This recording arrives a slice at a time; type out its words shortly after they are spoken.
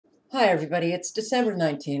Hi, everybody. It's December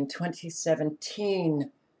 19, 2017.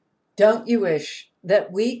 Don't you wish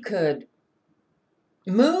that we could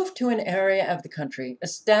move to an area of the country,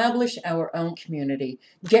 establish our own community,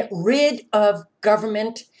 get rid of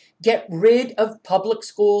government, get rid of public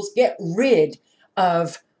schools, get rid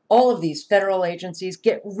of all of these federal agencies,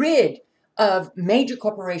 get rid of major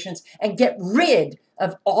corporations, and get rid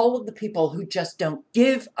of all of the people who just don't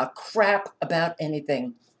give a crap about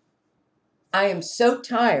anything? I am so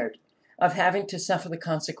tired of having to suffer the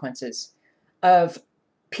consequences of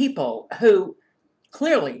people who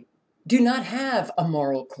clearly do not have a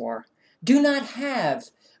moral core, do not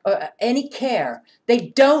have any care. They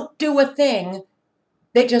don't do a thing.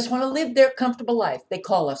 They just want to live their comfortable life. They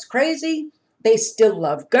call us crazy. They still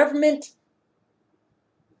love government.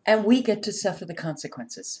 And we get to suffer the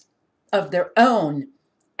consequences of their own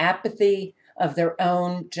apathy, of their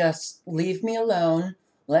own just leave me alone,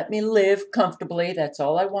 let me live comfortably, that's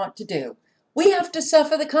all I want to do. We have to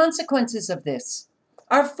suffer the consequences of this.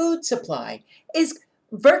 Our food supply is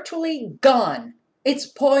virtually gone. It's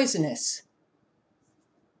poisonous.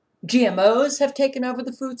 GMOs have taken over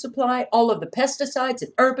the food supply, all of the pesticides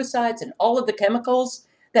and herbicides and all of the chemicals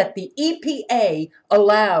that the EPA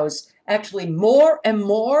allows, actually more and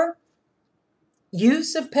more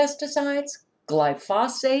use of pesticides,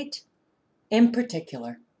 glyphosate in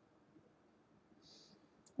particular.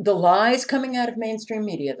 The lies coming out of mainstream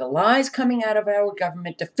media, the lies coming out of our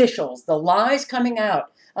government officials, the lies coming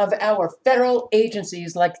out of our federal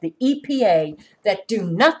agencies like the EPA that do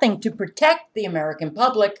nothing to protect the American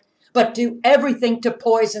public, but do everything to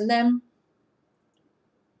poison them.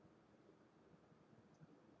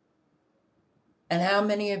 And how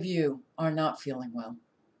many of you are not feeling well?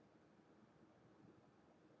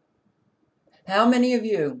 How many of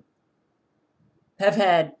you have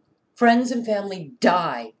had friends and family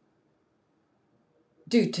die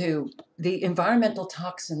due to the environmental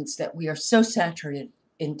toxins that we are so saturated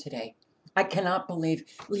in today? I cannot believe,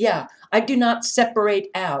 I do not separate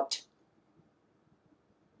out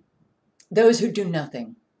those who do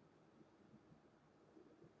nothing.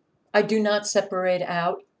 I do not separate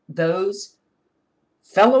out those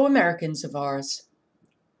fellow Americans of ours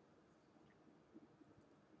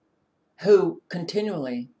who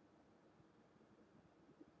continually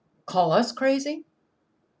call us crazy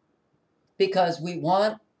because we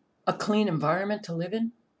want a clean environment to live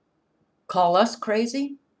in, call us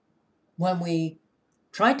crazy when we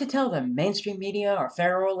try to tell them, mainstream media, our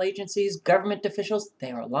federal agencies, government officials,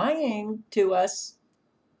 they are lying to us.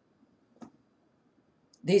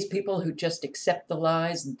 These people who just accept the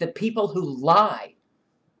lies, the people who lie.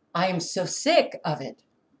 I am so sick of it.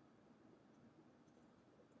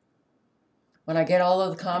 When I get all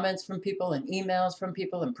of the comments from people and emails from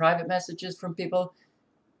people and private messages from people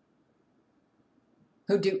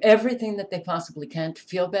who do everything that they possibly can to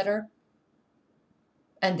feel better,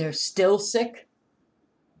 and they're still sick,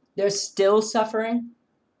 they're still suffering,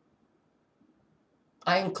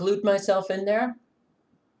 I include myself in there.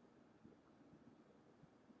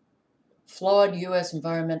 Flawed U.S.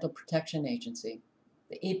 Environmental Protection Agency,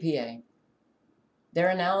 the EPA, their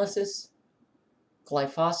analysis,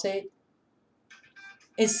 glyphosate,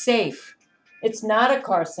 is safe. It's not a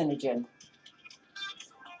carcinogen.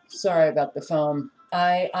 Sorry about the phone.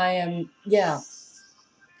 I am,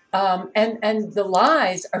 and the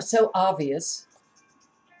lies are so obvious,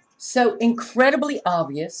 so incredibly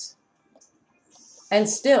obvious, and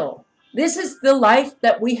still, this is the life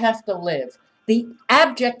that we have to live. The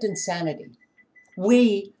abject insanity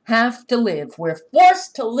we have to live. We're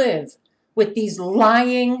forced to live with these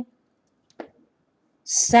lying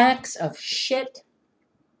sacks of shit,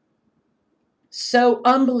 so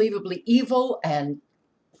unbelievably evil, and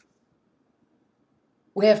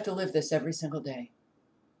we have to live this every single day.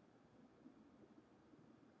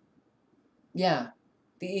 Yeah,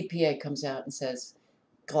 the EPA comes out and says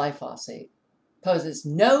glyphosate poses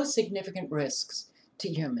no significant risks to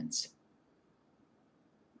humans.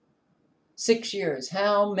 6 years,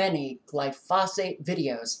 how many glyphosate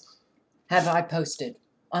videos have I posted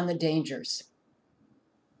on the dangers?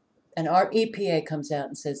 And our EPA comes out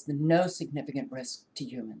and says no significant risk to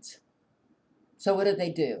humans. So what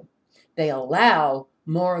do? They allow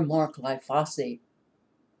more and more glyphosate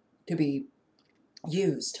to be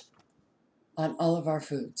used on all of our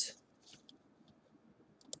foods.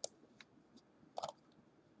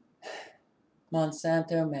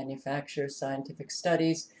 Monsanto manufactures scientific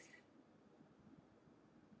studies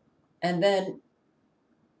and then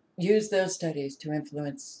use those studies to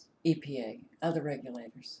influence EPA, other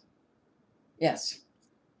regulators. Yes,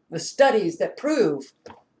 the studies that prove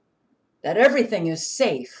that everything is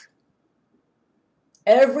safe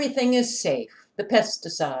Everything is safe. The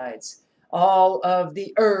pesticides, all of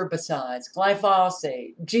the herbicides,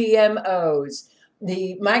 glyphosate, GMOs,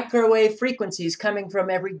 the microwave frequencies coming from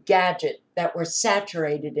every gadget that we're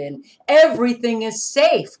saturated in. Everything is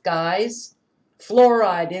safe, guys.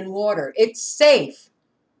 Fluoride in water, it's safe.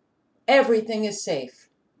 Everything is safe.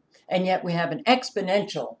 And yet we have an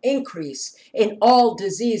exponential increase in all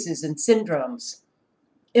diseases and syndromes,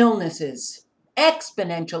 illnesses,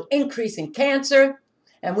 exponential increase in cancer.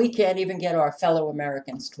 And we can't even get our fellow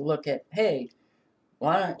Americans to look at, hey,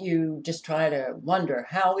 why don't you just try to wonder,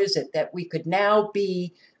 how is it that we could now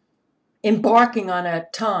be embarking on a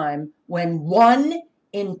time when 1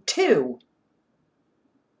 in 2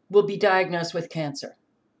 will be diagnosed with cancer?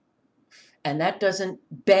 And that doesn't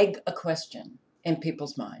beg a question in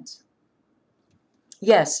people's minds.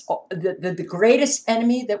 Yes, the greatest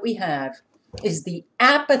enemy that we have is the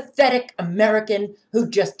apathetic American who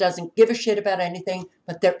just doesn't give a shit about anything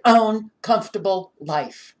but their own comfortable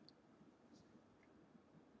life.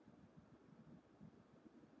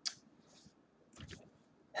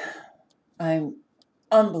 I'm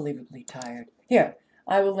unbelievably tired. Here,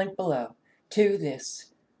 I will link below to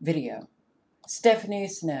this video. Stephanie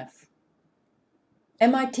Seneff,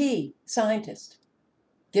 MIT scientist,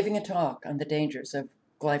 giving a talk on the dangers of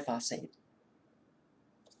glyphosate.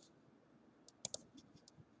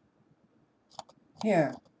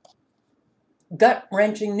 Here,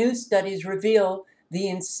 gut-wrenching new studies reveal the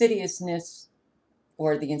insidiousness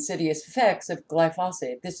or the insidious effects of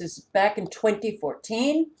glyphosate. This is back in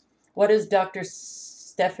 2014. What does Dr.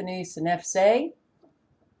 Stephanie Seneff say?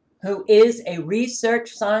 Who is a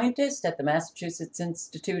research scientist at the Massachusetts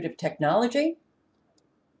Institute of Technology?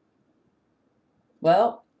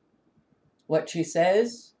 Well, what she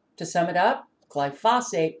says, to sum it up,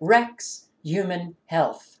 glyphosate wrecks human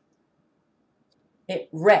health. It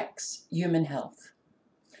wrecks human health.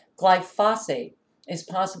 Glyphosate is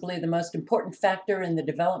possibly the most important factor in the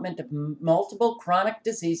development of multiple chronic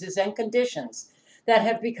diseases and conditions that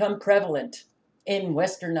have become prevalent in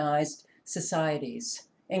westernized societies,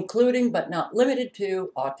 including but not limited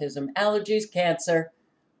to autism, allergies, cancer,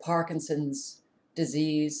 Parkinson's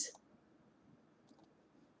disease.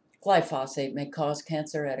 Glyphosate may cause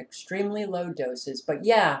cancer at extremely low doses, but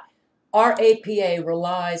yeah, our EPA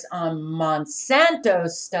relies on Monsanto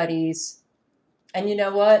studies. And you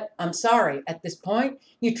know what? I'm sorry, at this point,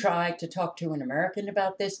 you try to talk to an American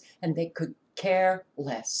about this, and they could care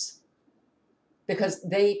less. Because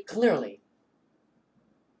they clearly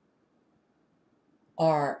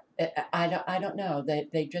are, I don't know,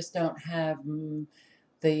 they just don't have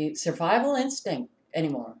the survival instinct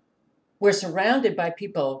anymore. We're surrounded by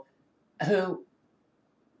people who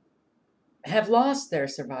have lost their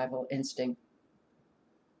survival instinct,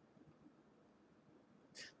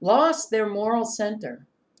 lost their moral center.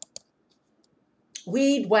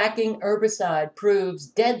 Weed whacking herbicide proves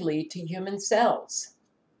deadly to human cells.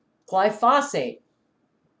 Glyphosate.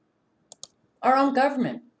 Our own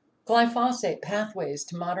government. Glyphosate pathways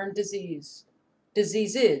to modern diseases.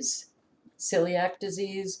 Celiac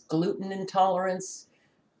disease, gluten intolerance,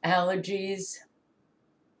 allergies.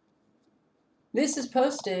 This is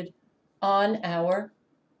posted on our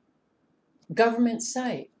government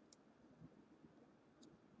site.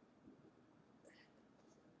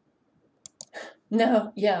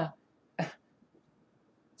 No, yeah.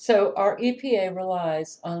 So our EPA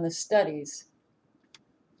relies on the studies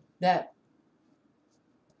that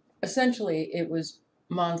essentially it was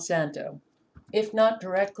Monsanto. If not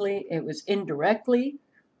directly, it was indirectly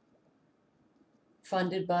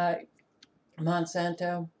funded by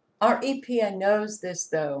Monsanto. Our EPA knows this,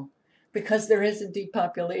 though, because there is a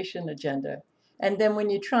depopulation agenda. And then when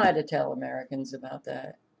you try to tell Americans about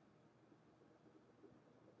that,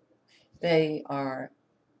 they are,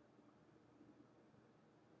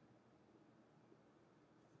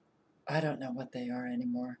 I don't know what they are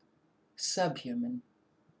anymore, subhuman.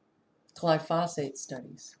 Glyphosate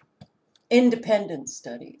studies, independent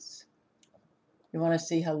studies. You want to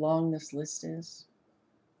see how long this list is?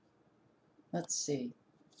 Let's see.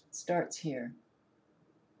 It starts here.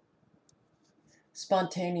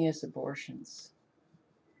 Spontaneous abortions,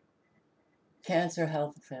 cancer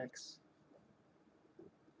health effects.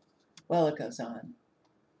 Well, it goes on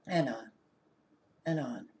and on and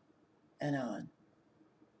on and on.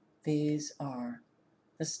 These are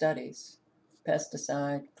the studies,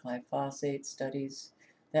 pesticide, glyphosate studies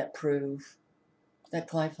that prove that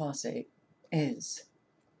glyphosate is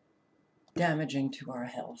damaging to our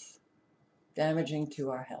health, damaging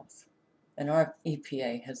to our health. And our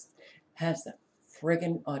EPA has the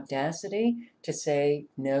friggin' audacity to say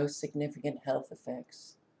no significant health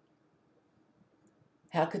effects.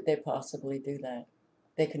 How could they possibly do that?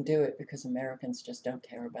 They can do it because Americans just don't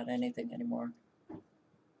care about anything anymore.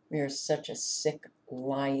 We are such a sick,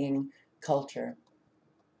 lying culture.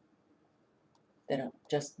 They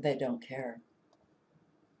don't care.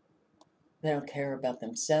 They don't care about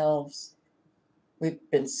themselves. We've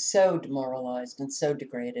been so demoralized and so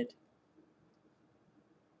degraded.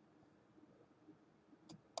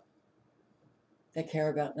 They care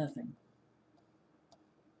about nothing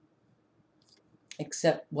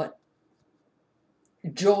except what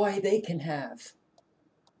joy they can have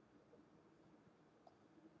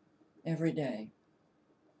every day.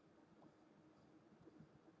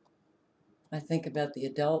 I think about the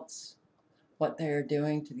adults, what they are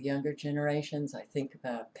doing to the younger generations. I think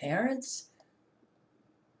about parents.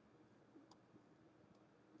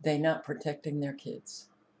 They're not protecting their kids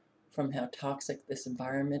from how toxic this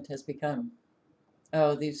environment has become.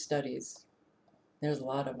 Oh, these studies, there's a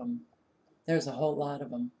lot of them. There's a whole lot of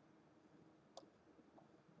them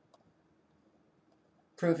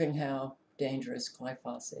proving how dangerous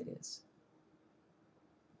glyphosate is.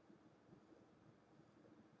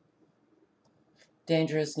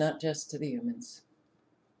 Dangerous not just to the humans,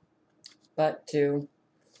 but to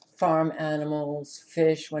farm animals,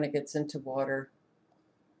 fish when it gets into water.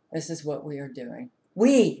 This is what we are doing.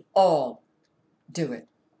 We all do it.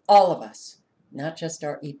 All of us, not just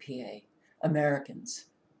our EPA, Americans,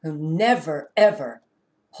 who never, ever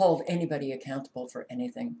hold anybody accountable for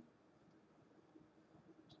anything.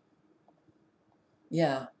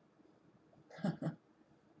 Yeah.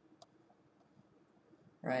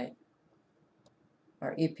 Right.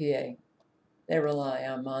 Our EPA, they rely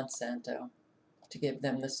on Monsanto to give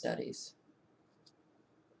them the studies.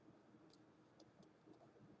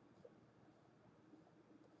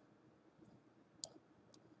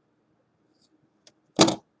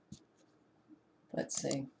 Let's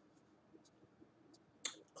see.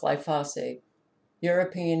 Glyphosate.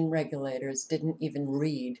 European regulators didn't even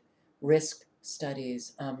read risk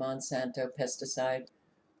studies on Monsanto pesticide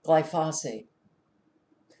glyphosate.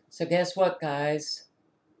 So guess what, guys?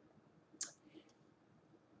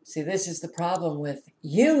 See, this is the problem with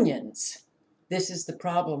unions. This is the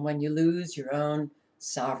problem when you lose your own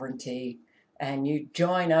sovereignty and you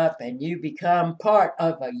join up and you become part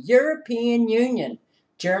of a European Union.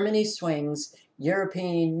 Germany swings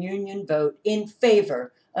European Union vote in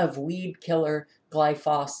favor of weed killer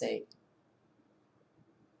glyphosate.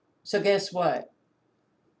 So guess what?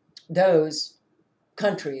 Those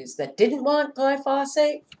countries that didn't want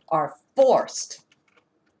glyphosate are forced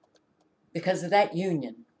because of that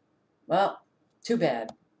union. Well, too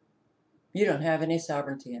bad. You don't have any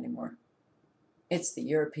sovereignty anymore. It's the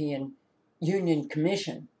European Union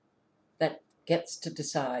Commission that gets to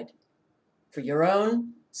decide for your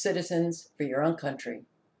own citizens, for your own country,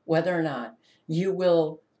 whether or not you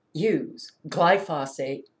will use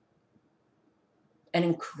glyphosate, an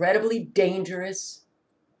incredibly dangerous,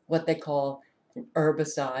 what they call an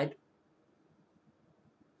herbicide.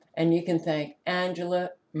 And you can thank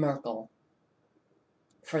Angela Merkel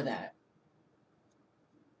for that.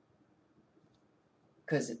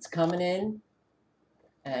 Because it's coming in,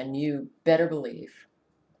 and you better believe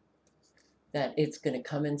that it's going to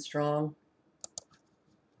come in strong.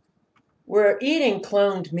 We're eating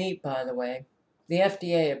cloned meat, by the way. The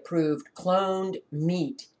FDA approved cloned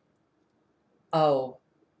meat. Oh,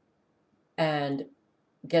 and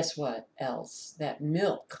guess what else? That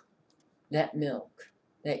milk that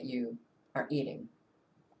you are eating,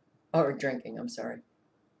 or drinking, I'm sorry,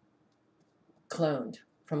 cloned,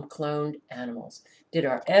 from cloned animals. Did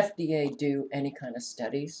our FDA do any kind of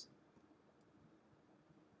studies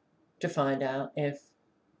to find out if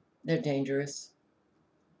they're dangerous?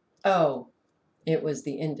 Oh, it was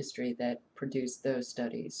the industry that produced those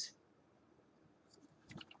studies.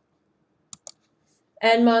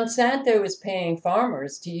 And Monsanto is paying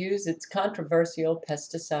farmers to use its controversial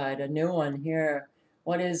pesticide, a new one here.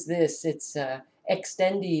 What is this? It's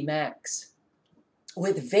Extendi Max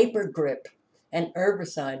with vapor grip, an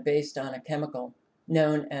herbicide based on a chemical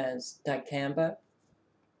known as dicamba.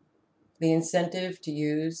 The incentive to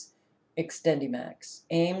use Extendimax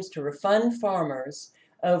aims to refund farmers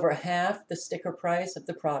over half the sticker price of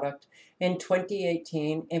the product in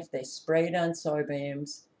 2018 if they sprayed on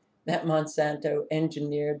soybeans that Monsanto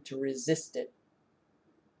engineered to resist it.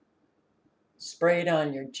 Sprayed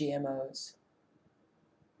on your GMOs.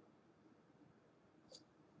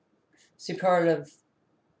 See, part of,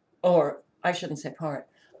 or I shouldn't say part,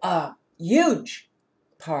 a huge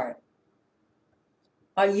part,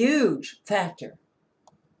 a huge factor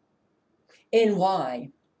in why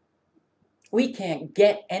we can't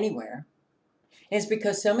get anywhere is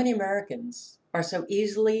because so many Americans are so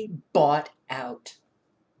easily bought out.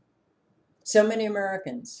 So many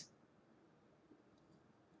Americans.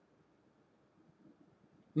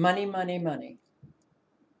 Money, money, money.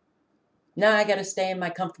 Now I got to stay in my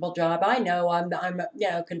comfortable job. I know I'm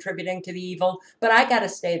contributing to the evil, but I got to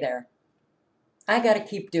stay there. I got to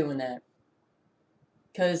keep doing that.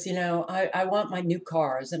 Because, I want my new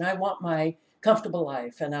cars and I want my comfortable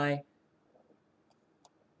life. And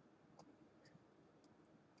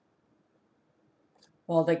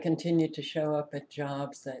while they continue to show up at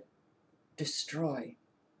jobs that destroy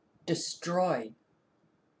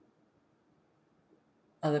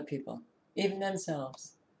other people, even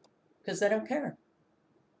themselves, because they don't care.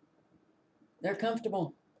 They're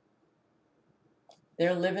comfortable.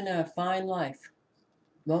 They're living a fine life.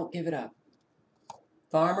 Won't give it up.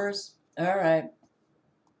 Farmers, all right,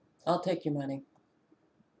 I'll take your money.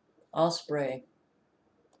 I'll spray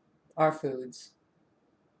our foods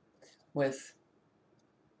with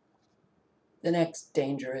the next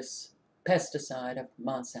dangerous pesticide of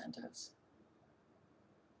Monsanto's.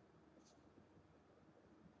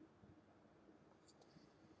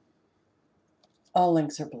 All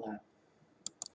links are below.